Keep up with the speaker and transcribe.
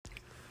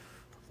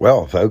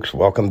Well, folks,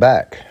 welcome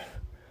back.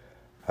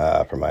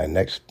 For my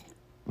next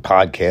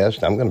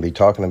podcast, I'm going to be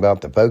talking about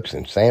the folks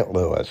in St.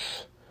 Louis,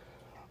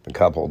 the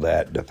couple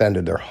that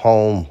defended their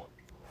home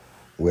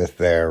with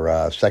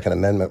their Second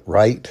Amendment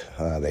right.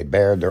 They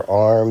bared their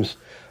arms.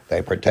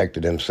 They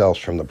protected themselves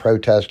from the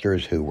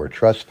protesters who were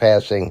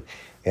trespassing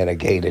in a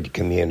gated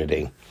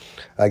community.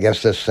 I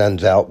guess this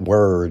sends out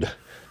word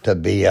to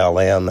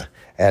BLM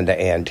and to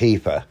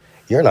Antifa.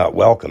 You're not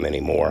welcome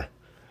anymore.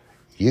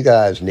 You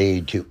guys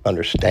need to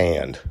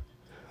understand.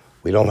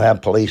 We don't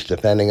have police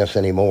defending us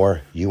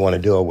anymore. You want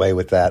to do away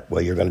with that?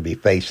 Well, you're going to be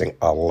facing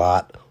a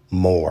lot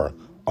more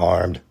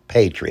armed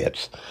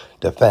patriots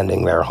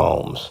defending their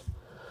homes.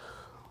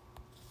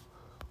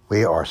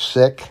 We are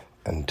sick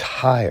and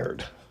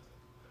tired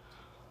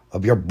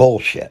of your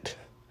bullshit.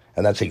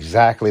 And that's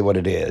exactly what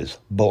it is,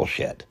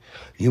 bullshit.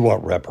 You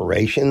want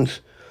reparations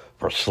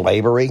for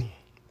slavery?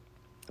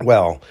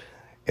 Well,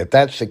 if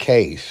that's the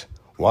case,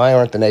 why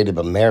aren't the Native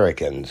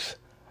Americans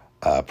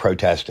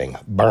protesting,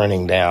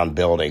 burning down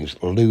buildings,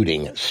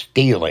 looting,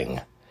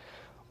 stealing?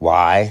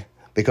 Why?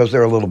 Because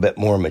they're a little bit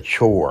more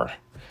mature.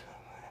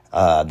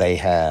 They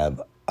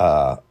have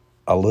a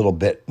little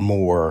bit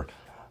more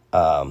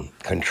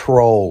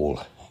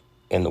control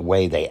in the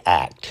way they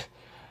act.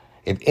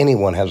 If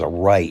anyone has a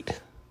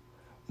right,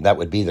 that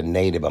would be the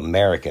Native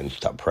Americans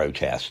to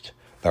protest.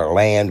 Their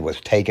land was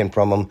taken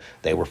from them.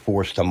 They were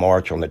forced to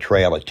march on the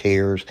Trail of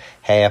Tears.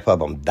 Half of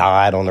them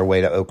died on their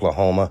way to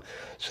Oklahoma.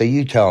 So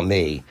you tell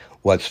me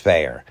what's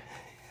fair.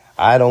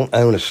 I don't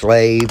own a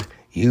slave.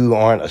 You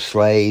aren't a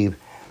slave.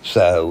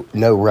 So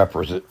no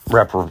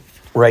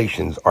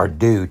reparations are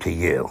due to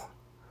you.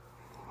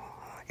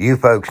 You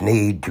folks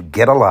need to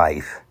get a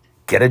life,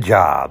 get a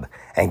job,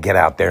 and get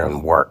out there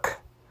and work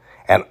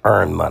and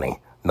earn money.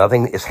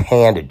 Nothing is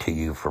handed to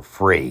you for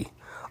free.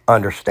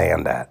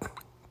 Understand that.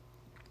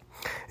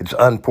 It's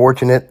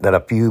unfortunate that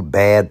a few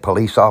bad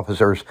police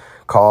officers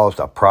caused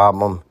a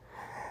problem.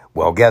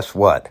 Well, guess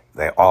what?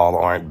 They all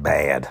aren't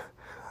bad.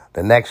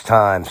 The next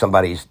time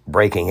somebody's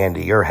breaking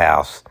into your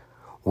house,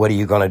 what are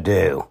you going to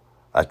do?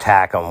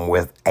 Attack them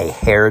with a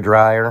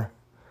hairdryer?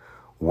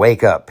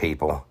 Wake up,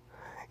 people.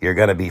 You're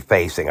going to be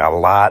facing a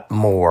lot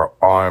more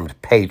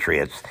armed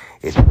patriots.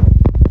 There's my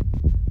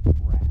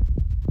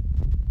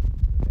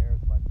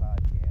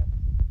podcast.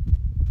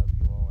 Hope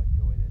you all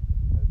enjoyed it.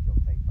 Hope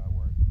you'll take my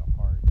words to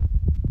heart.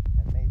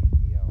 And maybe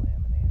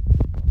BLM and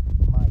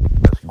Antifa might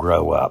just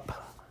grow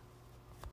up.